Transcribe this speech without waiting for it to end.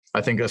I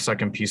think a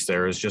second piece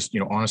there is just,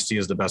 honesty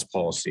is the best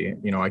policy.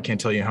 I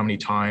can't tell you how many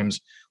times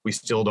we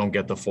still don't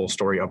get the full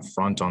story up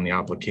front on the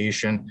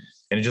application.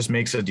 And it just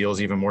makes the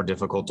deals even more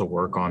difficult to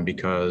work on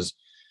because,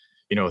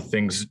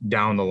 things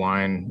down the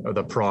line of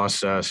the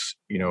process,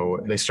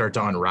 they start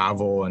to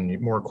unravel and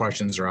more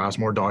questions are asked,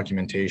 more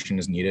documentation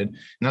is needed. And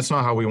that's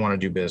not how we want to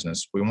do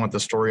business. We want the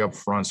story up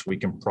front so we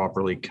can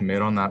properly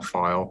commit on that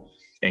file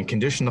and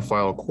condition the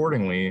file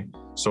accordingly.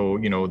 So,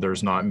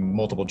 there's not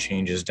multiple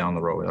changes down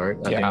the road, right?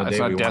 Yeah, it's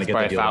not death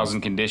by 1,000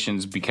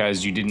 conditions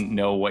because you didn't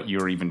know what you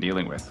were even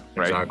dealing with,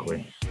 right?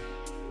 Exactly.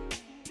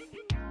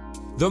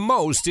 The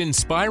most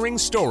inspiring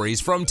stories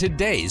from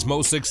today's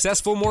most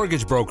successful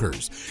mortgage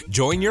brokers.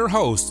 Join your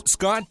host,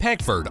 Scott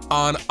Peckford,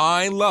 on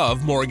I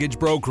Love Mortgage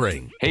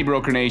Brokering. Hey,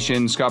 Broker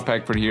Nation, Scott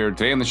Peckford here.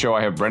 Today on the show,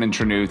 I have Brendan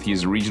Chernuth.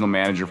 He's a regional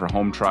manager for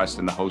Home Trust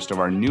and the host of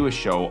our newest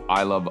show,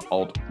 I Love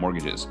Alt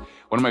Mortgages.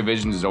 One of my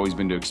visions has always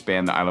been to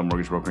expand the I Love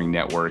Mortgage Brokering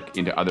network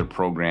into other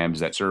programs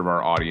that serve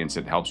our audience,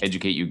 that helps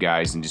educate you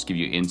guys and just give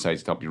you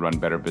insights to help you run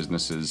better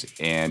businesses.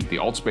 And the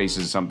alt space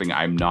is something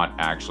I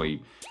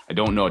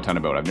don't know a ton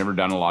about. I've never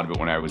done a lot of it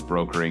when I was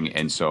brokering.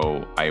 And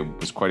so I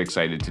was quite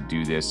excited to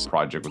do this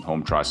project with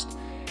Home Trust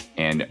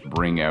and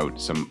bring out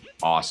some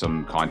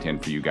awesome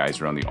content for you guys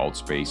around the alt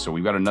space. So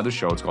we've got another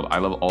show. It's called I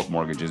Love Alt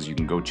Mortgages. You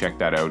can go check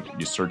that out.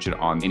 Just search it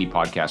on any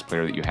podcast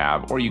player that you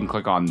have, or you can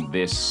click on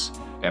this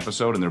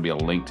episode and there'll be a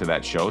link to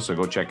that show. So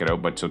go check it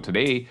out. But so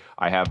today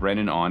I have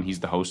Brendan on. He's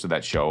the host of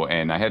that show.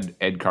 And I had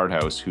Ed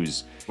Carthouse,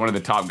 who's one of the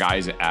top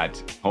guys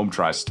at Home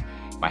Trust.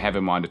 I have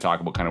him on to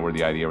talk about kind of where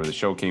the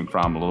show came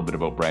from, a little bit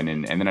about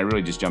Brendan, and then I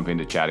really just jump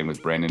into chatting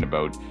with Brendan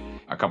about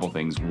a couple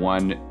things.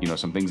 One,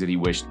 some things that he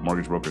wished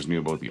mortgage brokers knew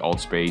about the alt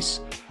space,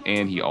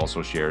 and he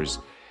also shares,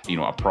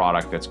 a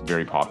product that's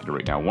very popular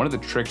right now. One of the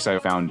tricks I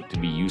found to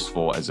be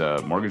useful as a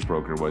mortgage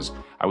broker was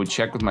I would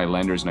check with my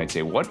lenders and I'd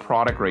say, what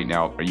product right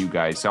now are you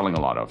guys selling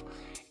a lot of?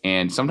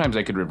 And sometimes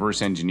I could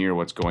reverse engineer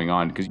what's going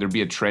on because there'd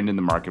be a trend in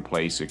the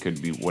marketplace. It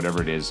could be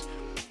whatever it is.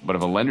 But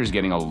if a lender's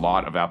getting a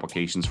lot of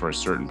applications for a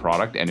certain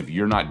product, and if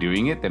you're not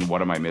doing it, then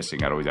what am I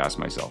missing? I'd always ask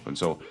myself. And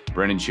so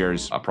Brendan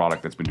shares a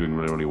product that's been doing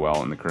really, really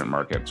well in the current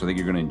market. So I think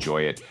you're going to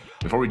enjoy it.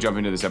 Before we jump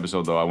into this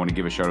episode, though, I want to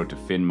give a shout out to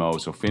Finmo.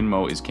 So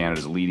Finmo is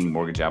Canada's leading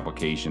mortgage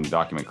application,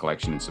 document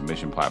collection, and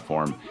submission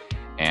platform.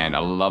 And I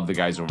love the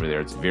guys over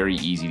there. It's very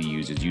easy to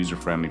use. It's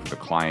user-friendly for the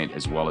client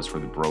as well as for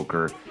the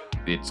broker.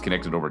 It's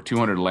connected to over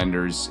 200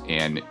 lenders,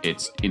 and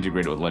it's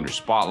integrated with Lender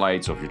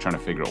Spotlight. So if you're trying to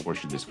figure out where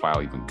should this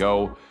file even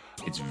go,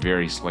 it's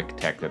very slick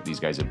tech that these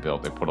guys have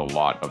built. They put a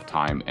lot of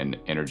time and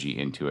energy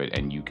into it,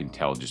 and you can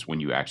tell just when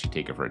you actually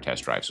take it for a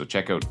test drive. So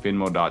check out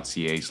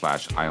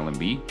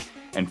finmo.ca/ILMB.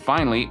 And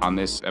finally, on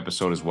this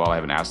episode as well, I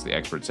have an Ask the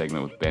Expert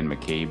segment with Ben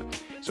McCabe.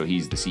 So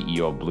he's the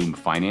CEO of Bloom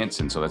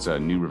Finance, and so that's a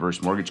new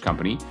reverse mortgage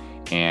company.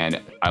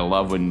 And I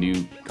love when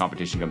new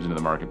competition comes into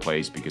the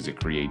marketplace because it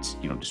creates,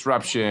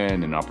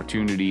 disruption and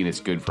opportunity, and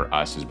it's good for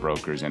us as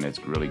brokers, and it's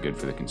really good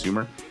for the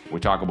consumer. We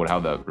talk about how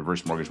the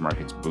reverse mortgage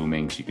market's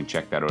booming, so you can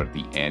check that out at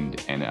the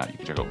end, and you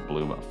can check out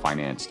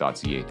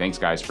bloomfinance.ca. Thanks,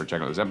 guys, for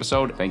checking out this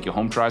episode. Thank you,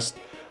 Home Trust.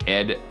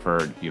 Ed,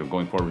 for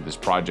going forward with this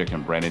project,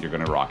 and Brendan, you're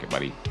going to rock it,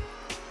 buddy.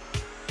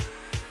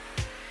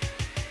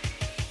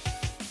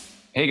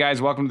 Hey,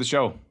 guys, welcome to the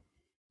show.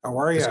 How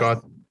are you? Hey,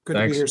 Scott. Good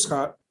to be here,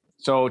 Scott.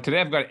 So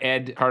today I've got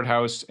Ed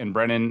Carthouse and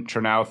Brendan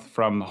Chernuth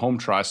from Home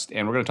Trust,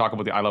 and we're going to talk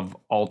about the I Love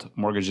Alt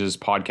Mortgages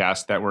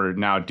podcast that we're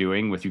now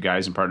doing with you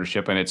guys in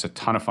partnership, and it's a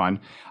ton of fun.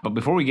 But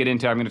before we get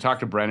into it, I'm going to talk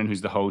to Brendan,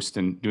 who's the host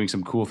and doing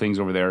some cool things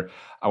over there.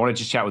 I want to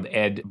just chat with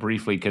Ed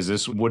briefly because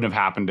this wouldn't have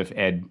happened if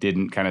Ed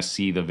didn't kind of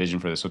see the vision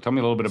for this. So tell me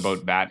a little bit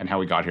about that and how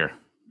we got here.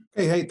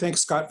 Hey,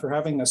 thanks, Scott, for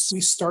having us.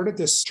 We started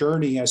this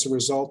journey as a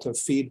result of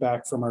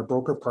feedback from our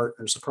broker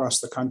partners across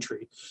the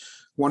country.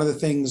 One of the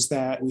things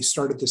that we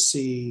started to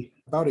see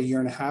about a year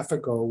and a half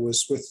ago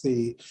was with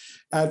the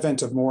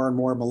advent of more and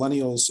more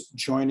millennials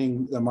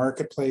joining the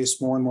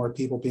marketplace, more and more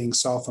people being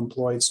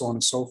self-employed, so on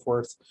and so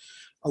forth.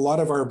 A lot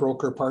of our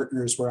broker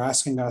partners were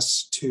asking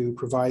us to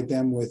provide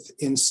them with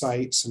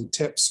insights and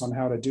tips on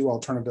how to do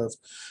alternative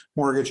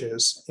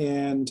mortgages.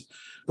 And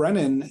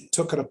Brennan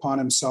took it upon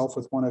himself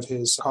with one of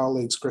his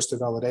colleagues, Krista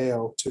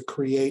Valadeo, to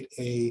create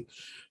a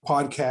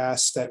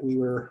podcast that we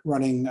were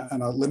running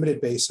on a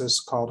limited basis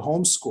called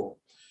Homeschool.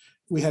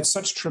 We had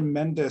such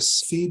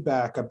tremendous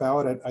feedback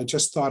about it. I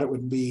just thought it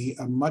would be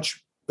a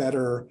much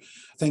better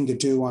thing to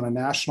do on a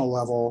national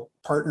level,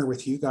 partner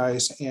with you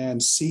guys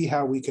and see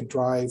how we could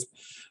drive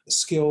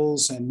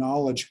skills and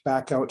knowledge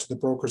back out to the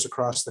brokers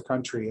across the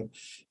country.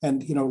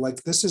 And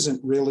this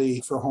isn't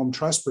really for Home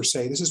Trust per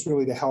se. This is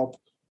really to help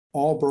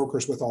all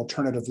brokers with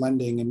alternative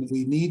lending. And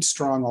we need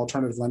strong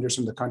alternative lenders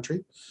in the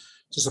country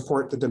to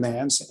support the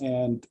demands.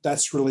 And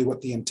that's really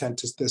what the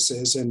intent is. This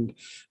is. And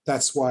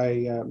that's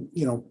why,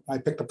 I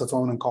picked up the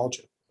phone and called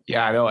you.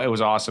 Yeah, I know. It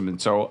was awesome.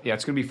 And so,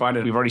 it's going to be fun.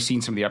 And we've already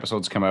seen some of the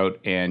episodes come out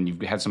and you've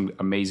had some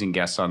amazing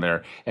guests on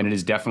there. And it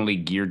is definitely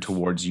geared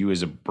towards you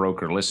as a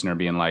broker listener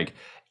being like,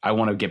 I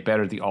want to get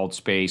better at the alt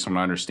space. I want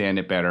to understand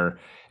it better.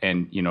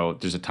 And,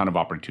 there's a ton of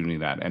opportunity in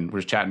that. And we're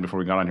just chatting before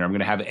we got on here. I'm going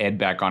to have Ed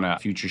back on a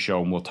future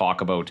show and we'll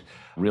talk about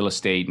real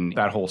estate and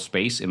that whole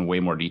space in way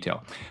more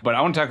detail. But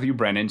I want to talk with you,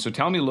 Brendan. So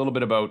tell me a little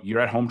bit about,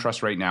 you're at Home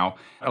Trust right now.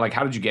 Like,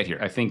 how did you get here?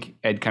 I think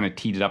Ed kind of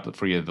teed it up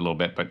for you a little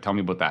bit, but tell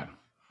me about that.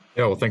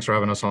 Yeah, well, thanks for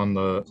having us on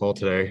the call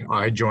today.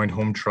 I joined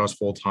Home Trust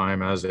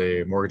full-time as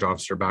a mortgage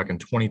officer back in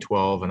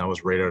 2012, and that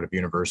was right out of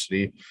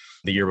university.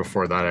 The year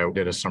before that, I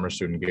did a summer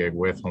student gig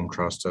with Home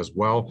Trust as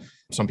well.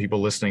 Some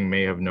people listening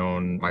may have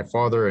known my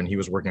father, and he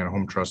was working at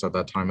Home Trust at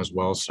that time as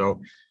well.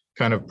 So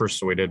kind of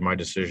persuaded my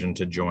decision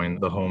to join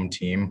the home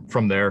team.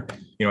 From there,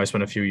 I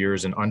spent a few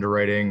years in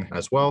underwriting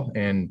as well,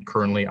 and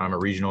currently I'm a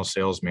regional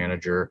sales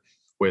manager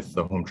with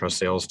the Home Trust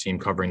sales team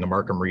covering the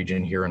Markham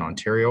region here in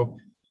Ontario.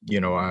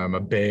 I'm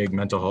a big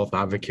mental health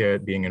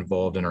advocate, being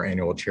involved in our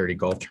annual charity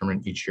golf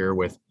tournament each year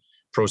with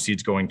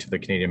proceeds going to the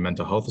Canadian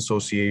Mental Health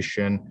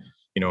Association.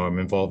 I'm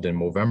involved in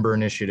Movember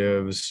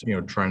initiatives,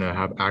 trying to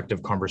have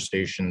active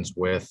conversations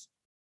with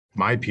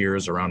my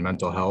peers around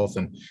mental health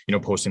and,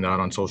 posting that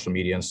on social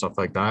media and stuff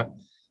like that.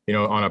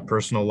 On a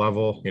personal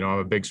level, I'm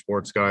a big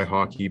sports guy,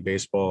 hockey,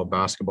 baseball,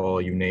 basketball,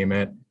 you name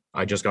it.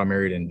 I just got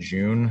married in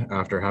June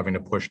after having to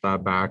push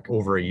that back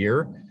over a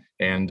year,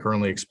 and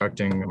currently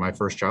expecting my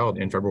first child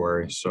in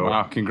February. So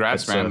wow,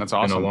 congrats, man. That's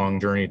awesome. It's been a long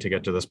journey to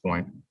get to this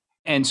point.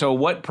 And so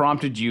what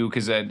prompted you,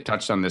 because I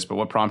touched on this, but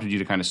what prompted you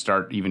to kind of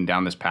start even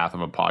down this path of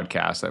a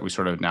podcast that we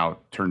sort of now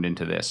turned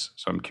into this?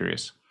 So I'm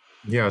curious.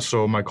 Yeah.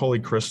 So my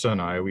colleague Krista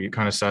and I, we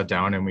kind of sat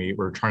down and we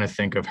were trying to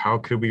think of how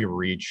could we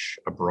reach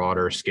a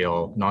broader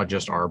scale, not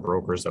just our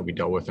brokers that we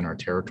dealt with in our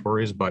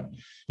territories, but,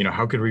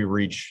 how could we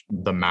reach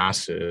the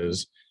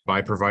masses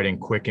by providing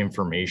quick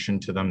information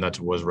to them that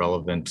was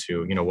relevant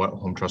to, what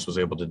Home Trust was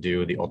able to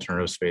do, the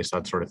alternative space,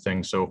 that sort of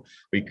thing. So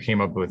we came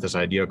up with this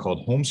idea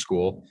called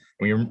Homeschool.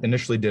 We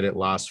initially did it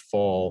last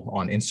fall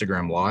on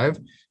Instagram Live.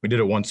 We did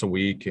it once a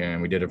week and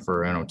we did it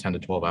for, 10 to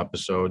 12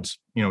 episodes,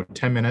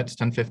 10 minutes,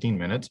 10, 15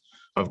 minutes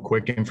of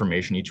quick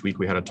information. Each week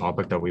we had a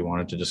topic that we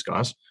wanted to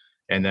discuss.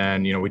 And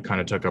then, we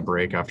kind of took a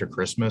break after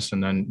Christmas.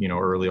 And then,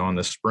 early on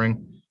this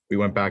spring, we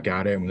went back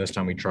at it. And this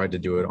time we tried to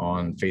do it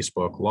on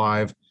Facebook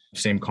Live.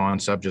 Same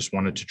concept, just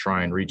wanted to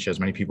try and reach as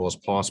many people as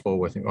possible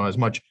with as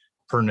much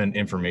pertinent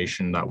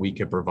information that we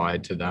could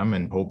provide to them,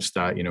 in hopes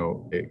that,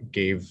 it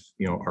gave,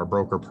 our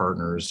broker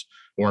partners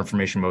more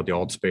information about the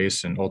alt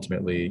space and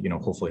ultimately,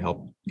 hopefully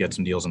help get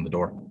some deals in the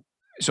door.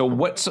 So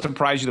what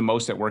surprised you the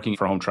most at working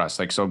for Home Trust?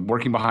 Like, so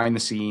working behind the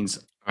scenes?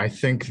 I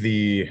think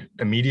the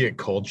immediate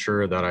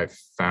culture that I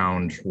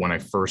found when I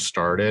first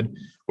started,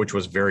 which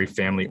was very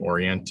family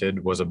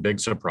oriented, was a big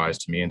surprise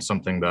to me and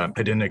something that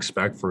I didn't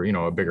expect for,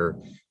 a bigger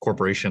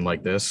corporation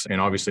like this. And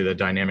obviously the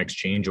dynamics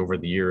change over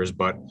the years,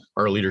 but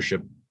our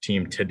leadership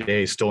team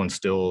today still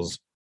instills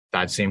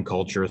that same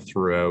culture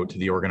throughout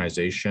the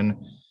organization.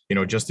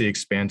 Just the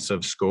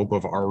expansive scope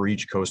of our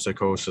reach coast to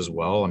coast as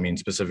well. I mean,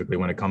 specifically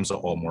when it comes to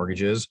alt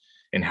mortgages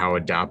and how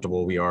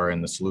adaptable we are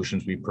and the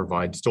solutions we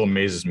provide still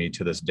amazes me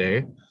to this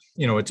day.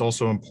 It's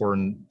also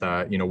important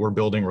that, we're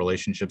building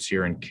relationships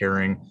here and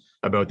caring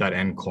about that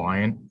end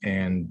client.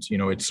 And,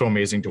 it's so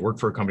amazing to work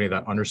for a company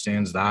that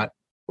understands that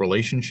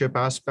relationship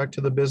aspect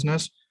to the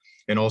business,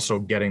 and also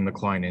getting the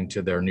client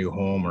into their new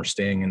home or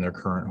staying in their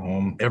current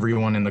home.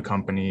 Everyone in the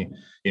company,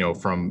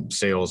 from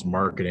sales,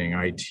 marketing,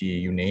 IT,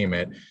 you name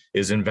it,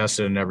 is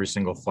invested in every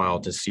single file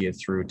to see it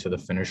through to the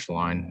finish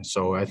line.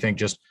 So I think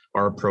just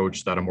our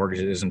approach that a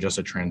mortgage isn't just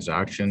a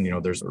transaction,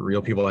 there's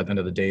real people at the end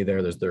of the day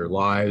there, there's their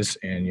lives.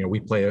 And, we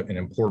play an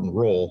important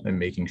role in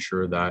making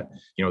sure that,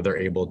 they're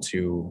able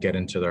to get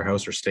into their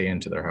house or stay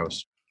into their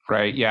house.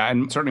 Right. Yeah.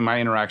 And certainly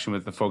my interaction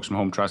with the folks from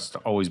Home Trust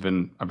has always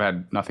been, I've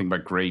had nothing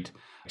but great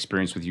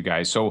experience with you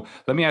guys. So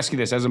let me ask you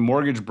this, as a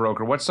mortgage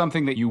broker, what's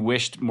something that you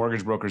wished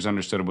mortgage brokers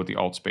understood about the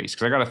alt space?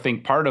 Because I got to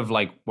think part of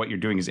like what you're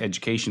doing is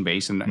education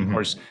based. And of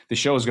course the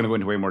show is going to go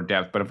into way more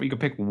depth, but if you could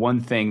pick one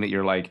thing that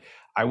you're like,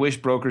 I wish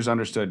brokers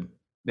understood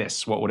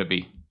this, what would it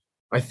be?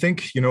 I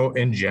think,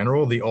 in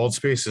general, the alt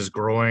space is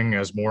growing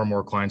as more and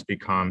more clients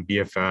become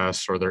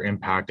BFS or they're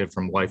impacted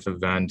from life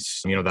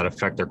events, that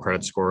affect their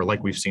credit score,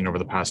 like we've seen over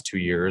the past 2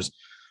 years.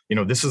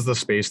 This is the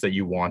space that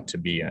you want to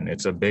be in.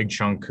 It's a big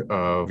chunk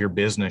of your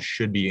business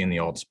should be in the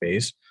alt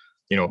space.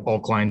 All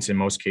clients, in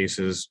most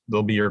cases,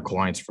 they'll be your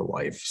clients for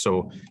life.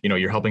 So,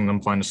 you're helping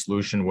them find a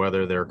solution,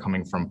 whether they're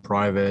coming from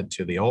private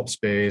to the alt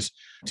space,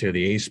 to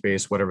the A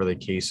space, whatever the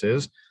case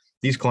is.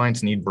 These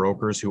clients need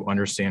brokers who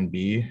understand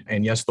B.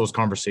 And yes, those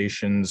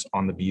conversations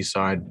on the B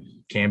side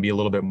can be a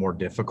little bit more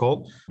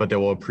difficult, but they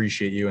will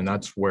appreciate you. And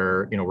that's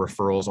where,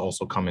 referrals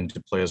also come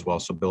into play as well.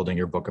 So building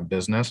your book of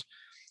business.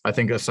 I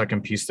think a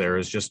second piece there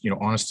is just,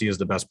 honesty is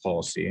the best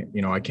policy.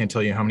 I can't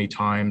tell you how many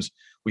times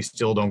we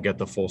still don't get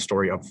the full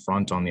story up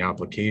front on the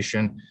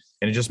application.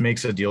 And it just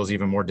makes the deals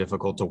even more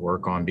difficult to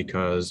work on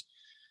because,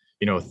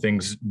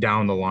 things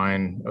down the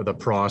line of the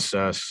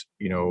process,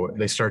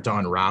 they start to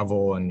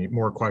unravel and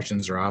more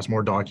questions are asked,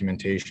 more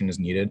documentation is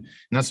needed. And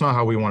that's not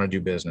how we want to do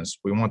business.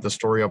 We want the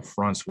story up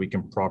front so we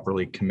can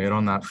properly commit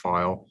on that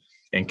file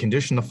and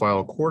condition the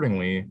file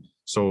accordingly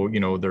So,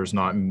 there's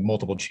not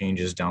multiple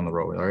changes down the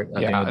road, right? At the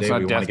end Yeah, of the it's day, not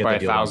we want to death get by the a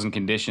deal done. thousand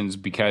conditions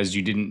because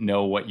you didn't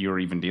know what you were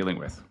even dealing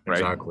with, right?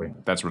 Exactly.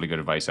 That's really good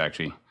advice,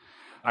 actually.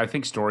 I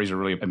think stories are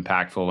really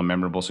impactful and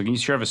memorable. So can you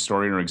share a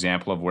story or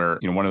example of where,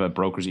 one of the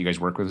brokers that you guys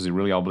work with is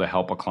really able to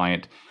help a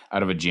client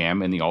out of a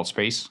jam in the alt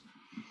space?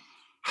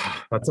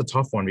 That's a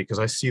tough one because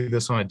I see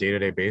this on a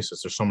day-to-day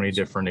basis. There's so many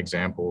different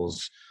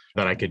examples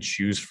that I could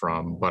choose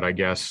from, but I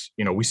guess,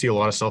 we see a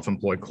lot of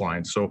self-employed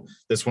clients. So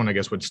this one, I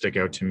guess, would stick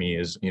out to me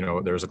is,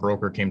 there's a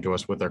broker came to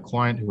us with their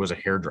client who was a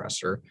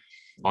hairdresser.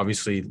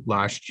 Obviously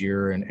last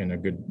year and a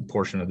good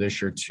portion of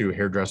this year too,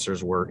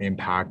 hairdressers were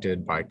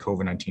impacted by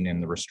COVID-19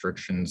 and the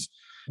restrictions.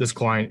 This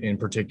client in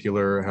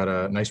particular had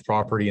a nice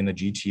property in the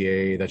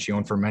GTA that she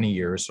owned for many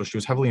years. So she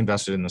was heavily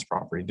invested in this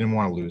property, didn't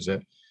want to lose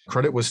it.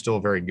 Credit was still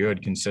very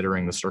good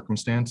considering the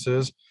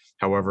circumstances.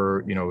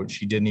 However,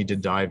 she did need to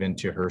dive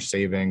into her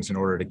savings in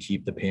order to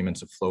keep the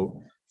payments afloat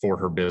for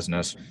her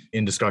business.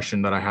 In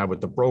discussion that I had with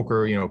the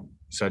broker,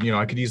 said,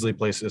 I could easily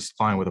place this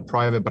client with a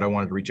private, but I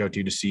wanted to reach out to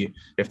you to see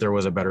if there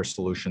was a better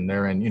solution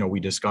there. And, we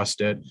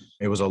discussed it.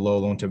 It was a low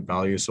loan to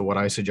value. So what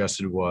I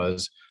suggested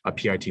was a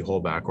PIT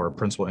holdback or a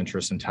principal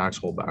interest and tax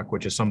holdback,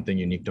 which is something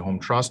unique to Home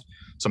Trust,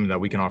 something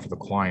that we can offer the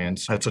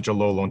clients at such a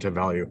low loan to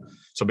value.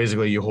 So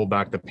basically you hold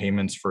back the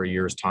payments for a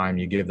year's time.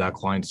 You give that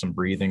client some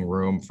breathing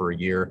room for a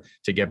year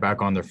to get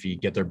back on their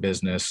feet, get their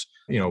business,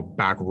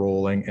 back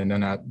rolling. And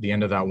then at the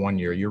end of that 1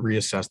 year, you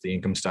reassess the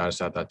income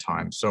status at that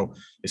time. So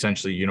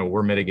essentially,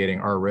 we're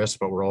mitigating our risk,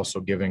 but we're also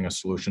giving a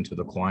solution to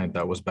the client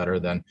that was better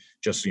than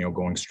just,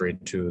 going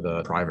straight to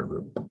the private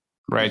route.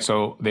 Right.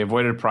 So they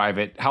avoided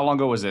private. How long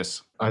ago was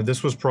this?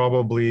 This was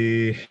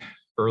probably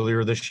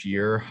earlier this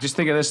year. Just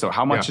think of this though.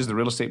 How much is the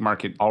real estate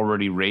market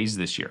already raised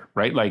this year,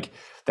 right? Like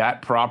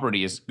that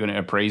property is going to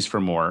appraise for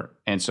more.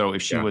 And so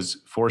if she was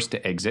forced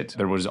to exit,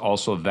 there was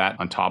also that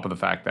on top of the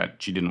fact that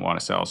she didn't want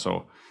to sell.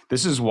 So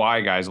this is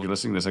why, guys, if you're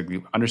listening to this,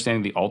 like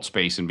understanding the alt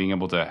space and being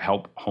able to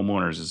help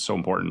homeowners is so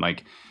important.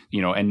 Like,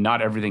 and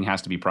not everything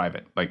has to be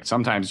private. Like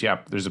sometimes,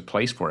 there's a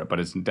place for it, but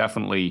it's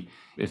definitely,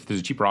 if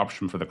there's a cheaper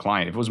option for the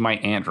client, if it was my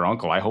aunt or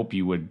uncle, I hope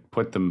you would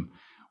put them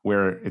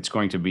where it's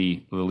going to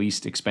be the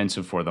least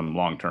expensive for them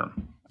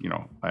long-term.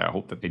 I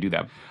hope that they do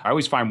that. I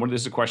always find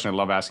this is a question I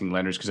love asking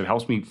lenders because it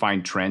helps me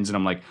find trends. And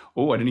I'm like,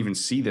 oh, I didn't even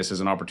see this as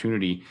an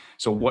opportunity.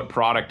 So what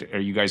product are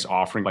you guys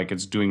offering? Like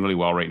it's doing really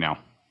well right now.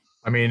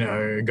 I mean,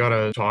 I got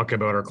to talk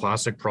about our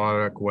classic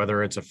product,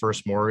 whether it's a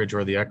first mortgage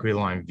or the equity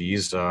line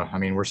Visa. I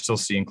mean, we're still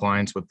seeing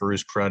clients with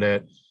bruised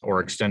credit or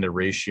extended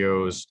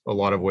ratios, a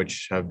lot of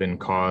which have been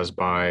caused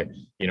by,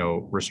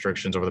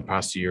 restrictions over the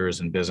past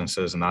years and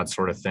businesses and that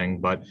sort of thing.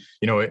 But,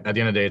 at the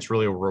end of the day, it's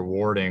really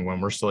rewarding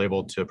when we're still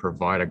able to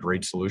provide a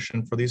great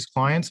solution for these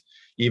clients,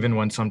 even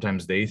when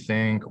sometimes they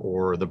think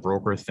or the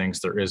broker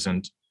thinks there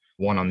isn't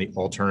one on the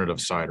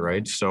alternative side,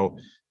 right? So,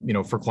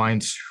 for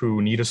clients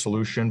who need a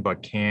solution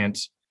but can't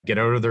get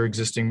out of their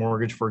existing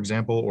mortgage, for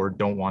example, or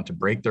don't want to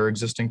break their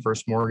existing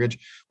first mortgage,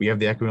 we have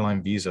the equity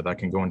line Visa that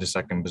can go into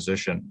second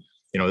position.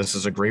 This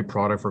is a great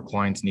product for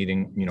clients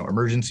needing,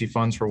 emergency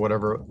funds for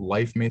whatever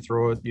life may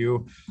throw at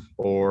you,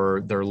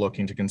 or they're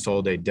looking to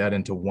consolidate debt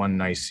into one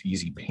nice,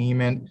 easy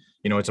payment.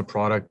 It's a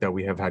product that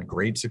we have had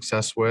great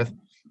success with,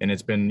 and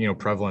it's been,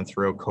 prevalent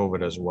throughout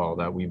COVID as well,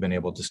 that we've been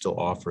able to still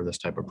offer this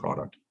type of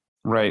product.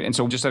 Right. And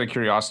so just out of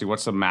curiosity,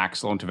 what's the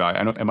max loan to value?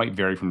 I know it might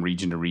vary from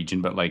region to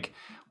region, but like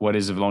what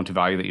is the loan to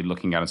value that you're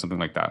looking at on something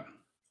like that?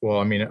 Well,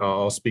 I mean,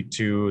 I'll speak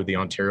to the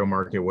Ontario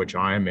market, which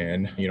I'm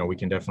in. We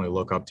can definitely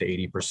look up to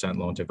 80%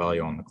 loan to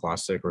value on the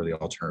classic or the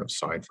alternative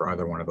side for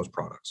either one of those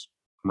products.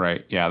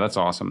 Right. Yeah, that's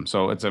awesome.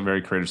 So it's a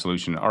very creative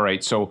solution. All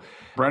right. So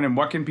Brendan,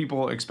 what can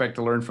people expect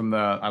to learn from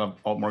the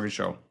Alt Mortgage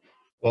Show?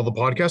 Well, the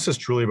podcast is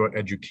truly about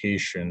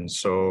education.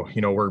 So,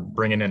 we're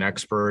bringing in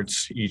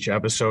experts each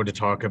episode to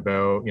talk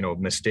about,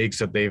 mistakes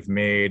that they've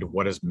made,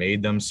 what has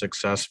made them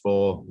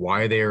successful,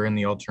 why they are in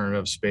the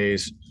alternative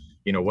space,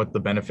 what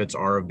the benefits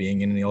are of being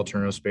in the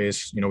alternative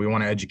space. We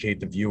want to educate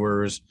the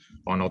viewers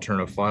on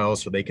alternative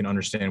files so they can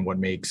understand what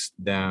makes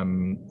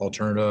them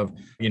alternative,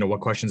 what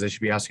questions they should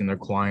be asking their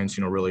clients,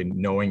 really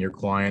knowing your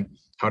client,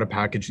 how to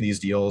package these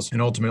deals,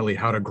 and ultimately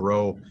how to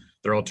grow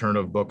their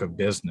alternative book of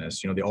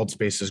business. The alt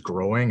space is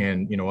growing,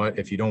 and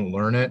if you don't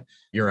learn it,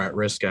 you're at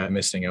risk at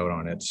missing out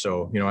on it.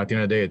 So, at the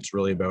end of the day, it's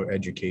really about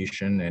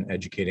education and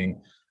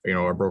educating,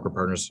 our broker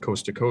partners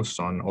coast to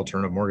coast on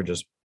alternative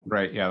mortgages.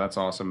 Right. Yeah, that's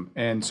awesome.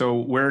 And so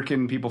where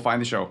can people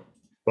find the show?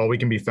 Well, we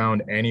can be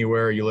found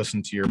anywhere you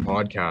listen to your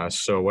podcast.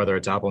 So whether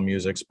it's Apple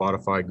Music,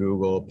 Spotify,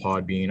 Google,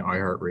 Podbean,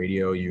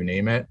 iHeartRadio, you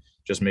name it,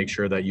 just make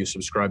sure that you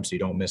subscribe so you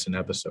don't miss an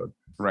episode.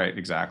 Right,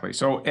 exactly.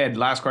 So Ed,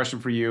 last question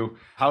for you.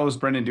 How's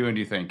Brendan doing, do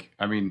you think?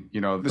 I mean,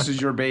 this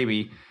is your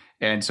baby.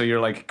 And so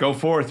you're like, go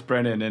forth,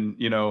 Brendan, and,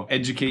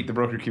 educate the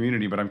broker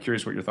community. But I'm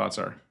curious what your thoughts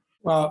are.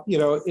 Well,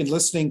 in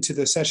listening to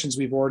the sessions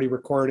we've already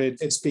recorded,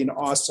 it's been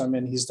awesome.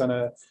 And he's done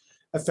a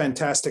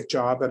fantastic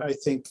job. And I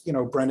think,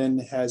 Brendan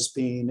has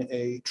been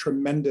a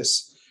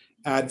tremendous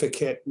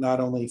advocate, not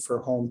only for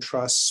home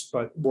trusts,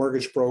 but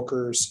mortgage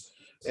brokers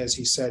As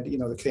he said,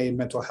 the Canadian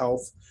Mental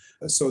Health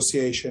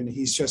Association,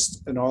 he's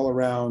just an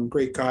all-around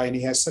great guy, and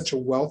he has such a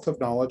wealth of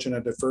knowledge and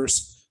a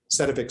diverse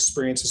set of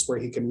experiences where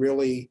he can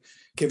really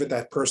give it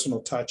that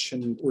personal touch.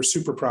 And we're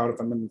super proud of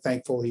him and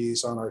thankful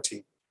he's on our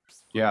team.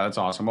 Yeah, that's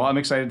awesome. Well, I'm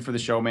excited for the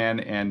show,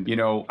 man. And,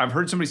 I've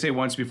heard somebody say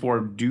once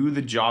before, do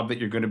the job that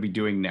you're going to be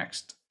doing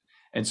next.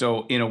 And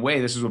so in a way,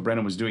 this is what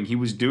Brendan was doing. He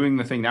was doing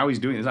the thing. Now he's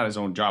doing, it's not his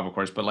own job, of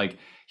course, but like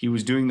he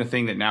was doing the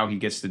thing that now he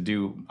gets to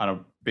do on a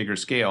bigger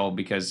scale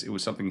because it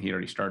was something he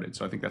already started.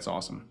 So I think that's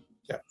awesome.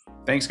 Yeah.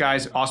 Thanks,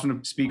 guys.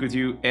 Awesome to speak with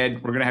you. Ed,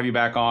 we're going to have you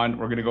back on.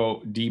 We're going to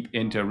go deep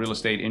into real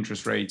estate,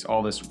 interest rates,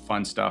 all this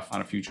fun stuff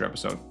on a future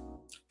episode.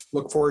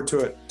 Look forward to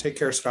it. Take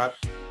care, Scott.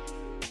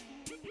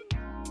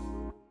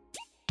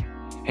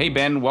 Hey,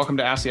 Ben, welcome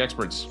to Ask the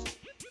Experts.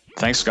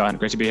 Thanks, Scott.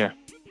 Great to be here.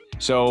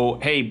 So,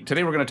 hey,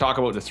 today we're going to talk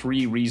about the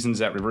 3 reasons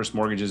that reverse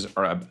mortgages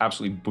are an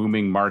absolutely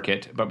booming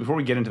market. But before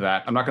we get into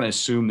that, I'm not going to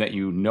assume that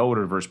you know what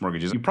a reverse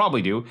mortgage is. You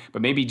probably do,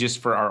 but maybe just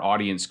for our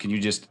audience, can you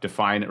just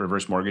define a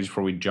reverse mortgage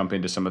before we jump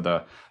into some of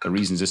the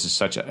reasons this is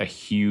such a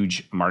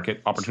huge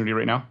market opportunity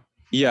right now?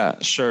 Yeah,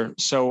 sure.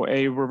 So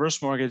a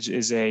reverse mortgage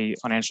is a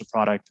financial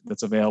product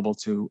that's available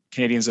to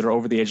Canadians that are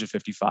over the age of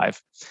 55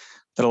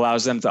 that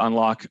allows them to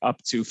unlock up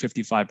to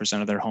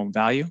 55% of their home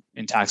value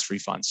in tax-free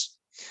funds.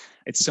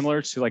 It's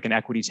similar to like an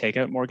equity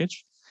takeout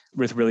mortgage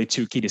with really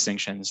 2 key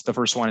distinctions. The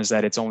first one is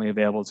that it's only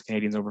available to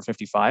Canadians over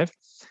 55.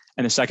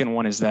 And the second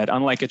one is that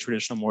unlike a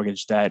traditional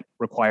mortgage that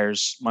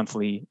requires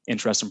monthly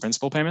interest and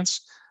principal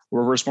payments, a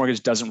reverse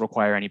mortgage doesn't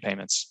require any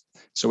payments.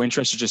 So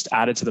interest is just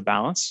added to the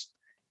balance,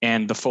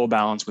 and the full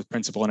balance with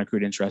principal and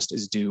accrued interest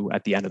is due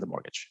at the end of the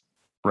mortgage.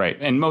 Right.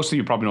 And most of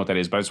you probably know what that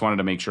is, but I just wanted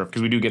to make sure,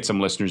 because we do get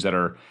some listeners that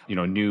are,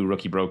 new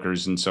rookie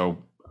brokers. And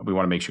so we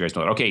want to make sure you guys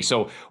know that. Okay,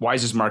 so why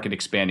is this market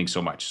expanding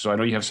so much? So I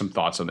know you have some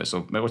thoughts on this.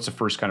 So what's the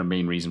first kind of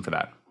main reason for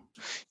that?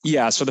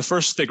 Yeah, so the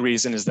first big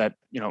reason is that,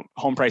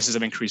 home prices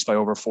have increased by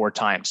over 4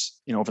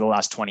 times, over the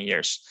last 20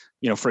 years.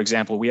 For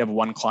example, we have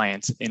one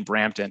client in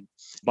Brampton,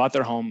 bought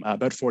their home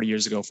about 40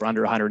 years ago for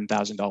under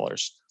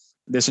 $100,000.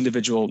 This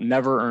individual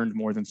never earned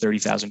more than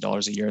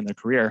 $30,000 a year in their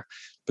career,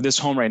 but this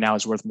home right now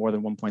is worth more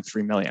than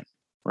 $1.3 million.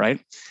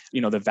 Right?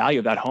 The value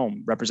of that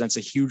home represents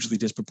a hugely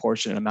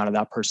disproportionate amount of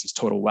that person's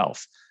total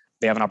wealth.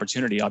 They have an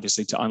opportunity,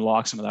 obviously, to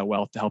unlock some of that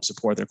wealth to help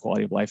support their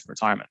quality of life in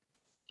retirement.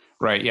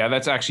 Right. Yeah,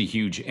 that's actually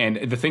huge.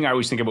 And the thing I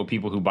always think about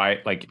people who buy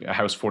like a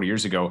house 40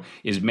 years ago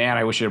is, man,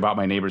 I wish I had bought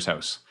my neighbor's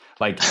house.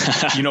 Like,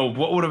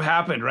 what would have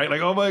happened, right?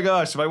 Like, oh my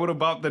gosh, if I would have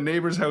bought the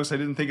neighbor's house, I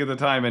didn't think at the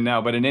time and now.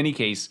 But in any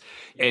case,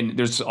 and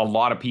there's a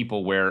lot of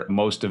people where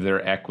most of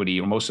their equity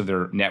or most of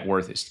their net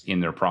worth is in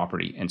their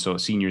property. And so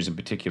seniors in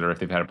particular, if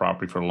they've had a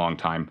property for a long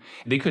time,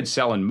 they could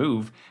sell and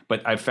move.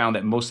 But I've found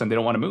that most of them, they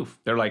don't want to move.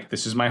 They're like,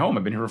 this is my home.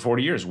 I've been here for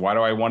 40 years. Why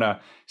do I want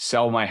to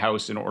sell my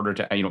house in order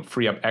to,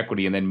 free up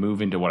equity and then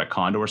move into a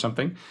condo or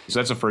something? So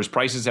that's the first.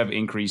 Prices have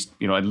increased,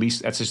 at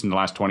least that's just in the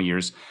last 20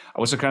 years.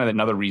 What's kind of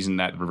another reason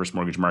that the reverse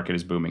mortgage market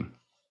is booming?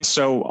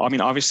 So,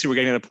 obviously we're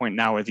getting to the point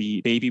now where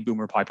the baby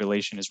boomer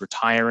population is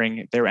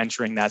retiring. They're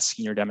entering that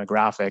senior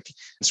demographic.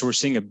 So we're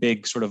seeing a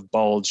big sort of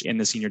bulge in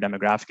the senior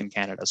demographic in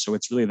Canada. So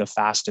it's really the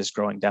fastest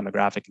growing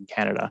demographic in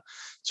Canada.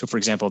 So for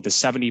example, the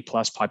 70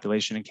 plus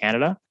population in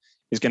Canada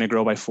is going to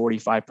grow by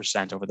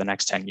 45% over the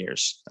next 10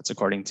 years. That's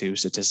according to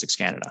Statistics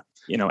Canada.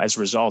 As a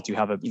result, you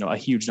have a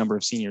huge number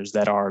of seniors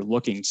that are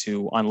looking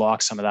to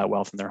unlock some of that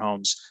wealth in their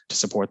homes to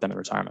support them in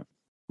retirement.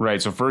 Right.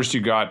 So first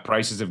you got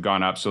prices have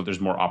gone up, so there's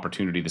more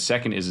opportunity. The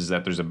second is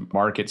that there's a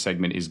market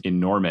segment is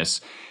enormous.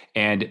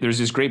 And there's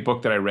this great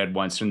book that I read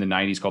once in the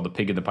 90s called The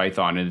Pig and the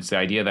Python. And it's the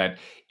idea that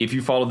if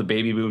you follow the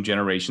baby boom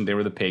generation, they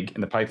were the pig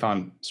and the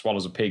python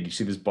swallows a pig. You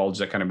see this bulge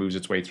that kind of moves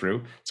its way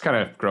through. It's kind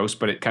of gross,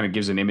 but it kind of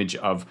gives an image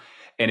of,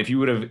 and if you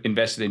would have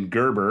invested in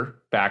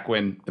Gerber back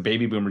when the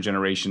baby boomer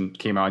generation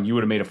came on, you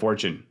would have made a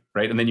fortune.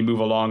 Right. And then you move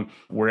along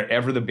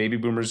wherever the baby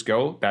boomers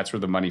go, that's where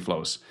the money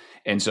flows.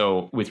 And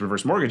so with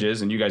reverse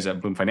mortgages and you guys at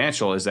Bloom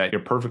Financial is that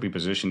you're perfectly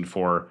positioned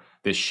for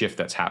this shift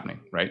that's happening.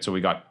 Right. So we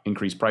got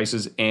increased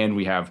prices and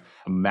we have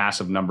a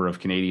massive number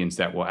of Canadians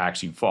that will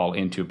actually fall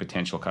into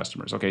potential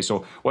customers. Okay.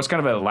 So what's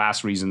kind of a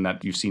last reason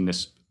that you've seen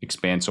this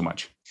expand so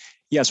much?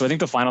 Yeah. So I think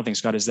the final thing,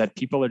 Scott, is that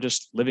people are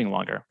just living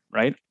longer,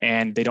 right?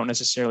 And they don't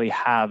necessarily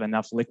have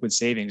enough liquid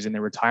savings in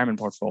their retirement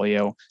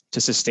portfolio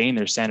to sustain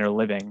their standard of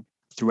living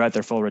throughout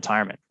their full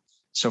retirement.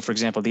 So for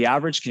example, the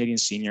average Canadian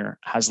senior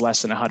has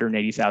less than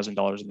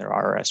 $180,000 in their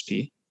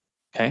RRSP.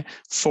 Okay.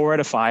 4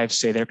 out of 5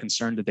 say they're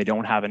concerned that they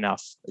don't have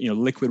enough,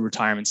 liquid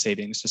retirement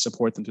savings to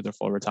support them through their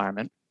full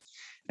retirement.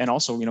 And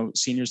also,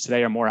 seniors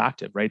today are more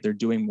active, right? They're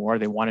doing more.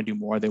 They want to do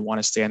more. They want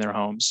to stay in their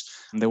homes.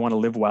 They want to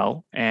live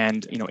well.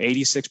 And,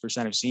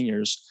 86% of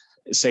seniors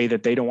say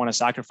that they don't want to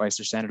sacrifice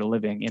their standard of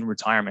living in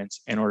retirement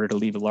in order to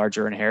leave a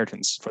larger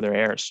inheritance for their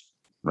heirs.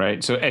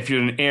 Right. So if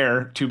you're an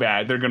heir, too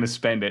bad. They're going to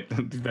spend it.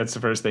 That's the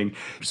first thing.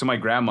 So my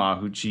grandma,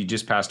 who she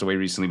just passed away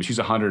recently, but she's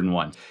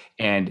 101.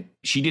 And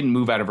she didn't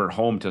move out of her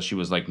home till she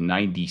was like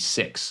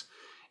 96.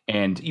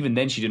 And even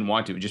then she didn't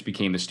want to. It just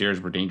became the stairs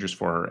were dangerous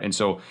for her. And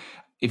so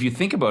if you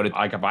think about it,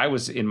 like if I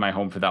was in my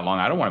home for that long,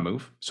 I don't want to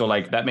move. So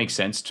like that makes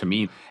sense to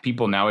me.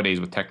 People nowadays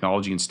with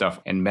technology and stuff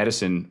and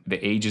medicine,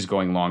 the age is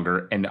going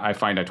longer. And I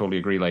totally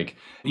agree. Like,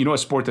 a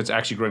sport that's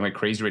actually growing like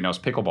crazy right now is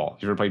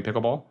pickleball. You ever played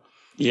pickleball?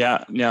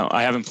 Yeah, no,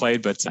 I haven't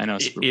played, but I know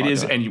it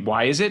is. And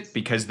why is it?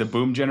 Because the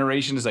boom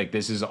generation is like,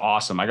 this is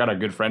awesome. I got a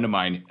good friend of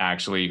mine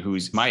actually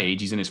who's my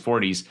age. He's in his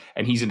 40s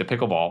and he's into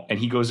pickleball, and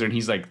he goes there and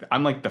he's like,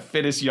 I'm like the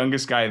fittest,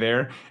 youngest guy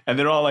there. And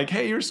they're all like,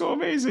 hey, you're so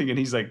amazing. And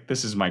he's like,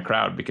 this is my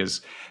crowd.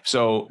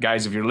 So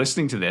guys, if you're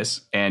listening to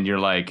this and you're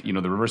like, the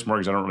reverse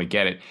mortgage, I don't really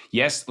get it.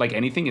 Yes, like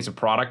anything, it's a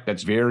product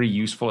that's very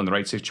useful in the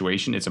right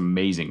situation. It's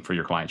amazing for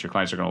your clients. Your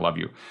clients are going to love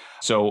you.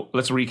 So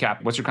let's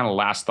recap. What's your kind of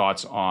last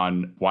thoughts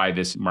on why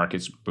this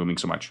market's booming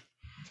so much?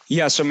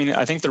 Yeah. So,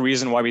 I think the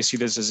reason why we see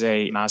this as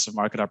a massive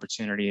market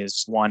opportunity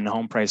is one,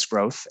 home price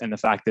growth and the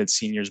fact that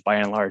seniors by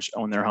and large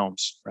own their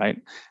homes,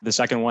 right? The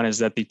second one is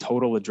that the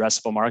total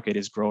addressable market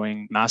is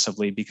growing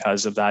massively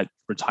because of that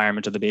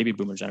retirement of the baby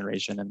boomer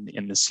generation,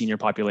 and the senior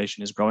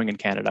population is growing in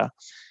Canada.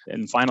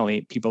 And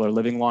finally, people are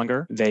living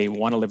longer. They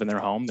want to live in their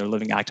home. They're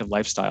living active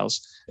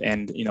lifestyles.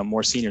 And,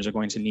 more seniors are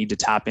going to need to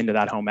tap into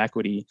that home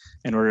equity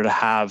in order to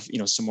have,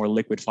 some more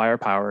liquid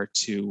firepower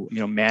to,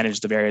 manage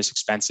the various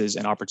expenses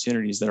and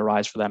opportunities that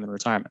arise for them in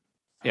retirement.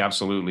 Yeah,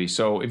 absolutely.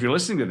 So if you're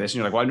listening to this and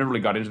you're like, well, I never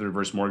really got into the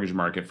reverse mortgage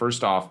market.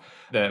 First off,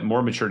 the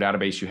more mature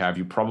database you have,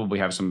 you probably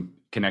have some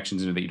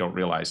connections into that you don't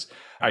realize.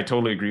 I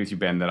totally agree with you,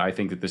 Ben, that I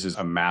think that this is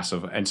a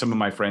massive, and some of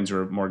my friends who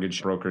are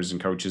mortgage brokers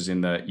and coaches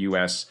in the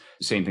US,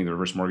 same thing, the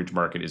reverse mortgage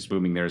market is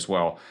booming there as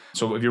well.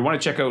 So if you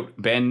want to check out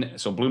Ben,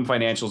 so Bloom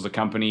Financial is the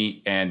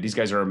company, and these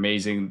guys are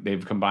amazing.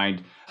 They've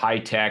combined high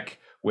tech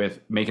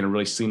with making a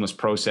really seamless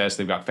process.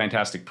 They've got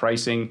fantastic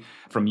pricing.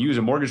 From you as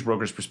a mortgage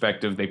broker's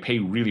perspective, they pay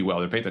really well.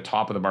 They pay at the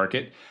top of the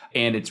market,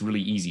 and it's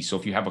really easy. So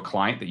if you have a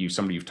client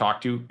somebody you've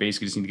talked to,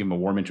 basically just need to give them a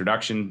warm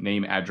introduction,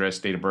 name, address,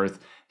 date of birth.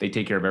 They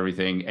take care of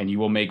everything, and you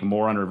will make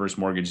more on a reverse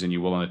mortgage than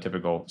you will on a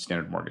typical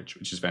standard mortgage,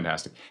 which is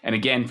fantastic. And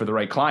again, for the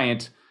right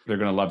client, they're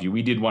going to love you.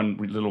 We did one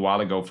a little while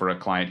ago for a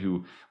client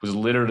who was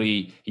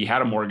literally, he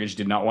had a mortgage,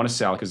 did not want to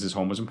sell because his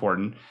home was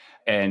important,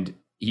 and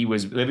he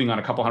was living on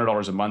a couple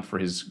 $100s a month for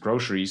his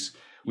groceries.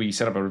 We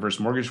set up a reverse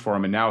mortgage for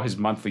him, and now his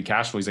monthly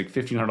cash flow is like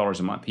 $1,500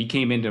 a month. He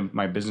came into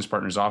my business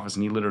partner's office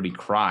and he literally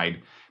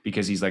cried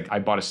because he's like, I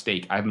bought a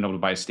steak. I haven't been able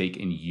to buy a steak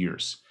in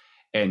years.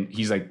 And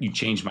he's like, you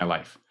changed my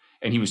life.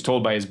 And he was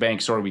told by his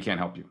bank, sorry, we can't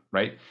help you,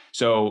 right?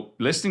 So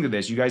listening to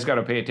this, you guys got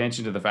to pay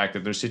attention to the fact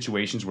that there's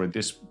situations where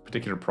this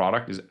particular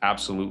product is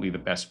absolutely the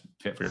best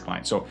fit for your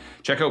client. So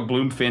check out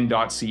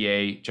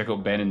bloomfin.ca, check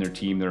out Ben and their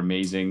team. They're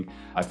amazing.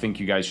 I think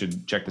you guys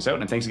should check this out.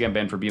 And thanks again,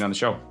 Ben, for being on the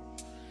show.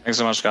 Thanks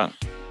so much, Scott.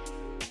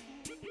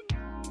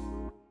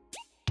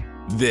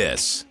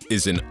 This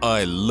is an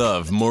I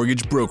Love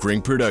Mortgage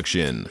Brokering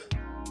production.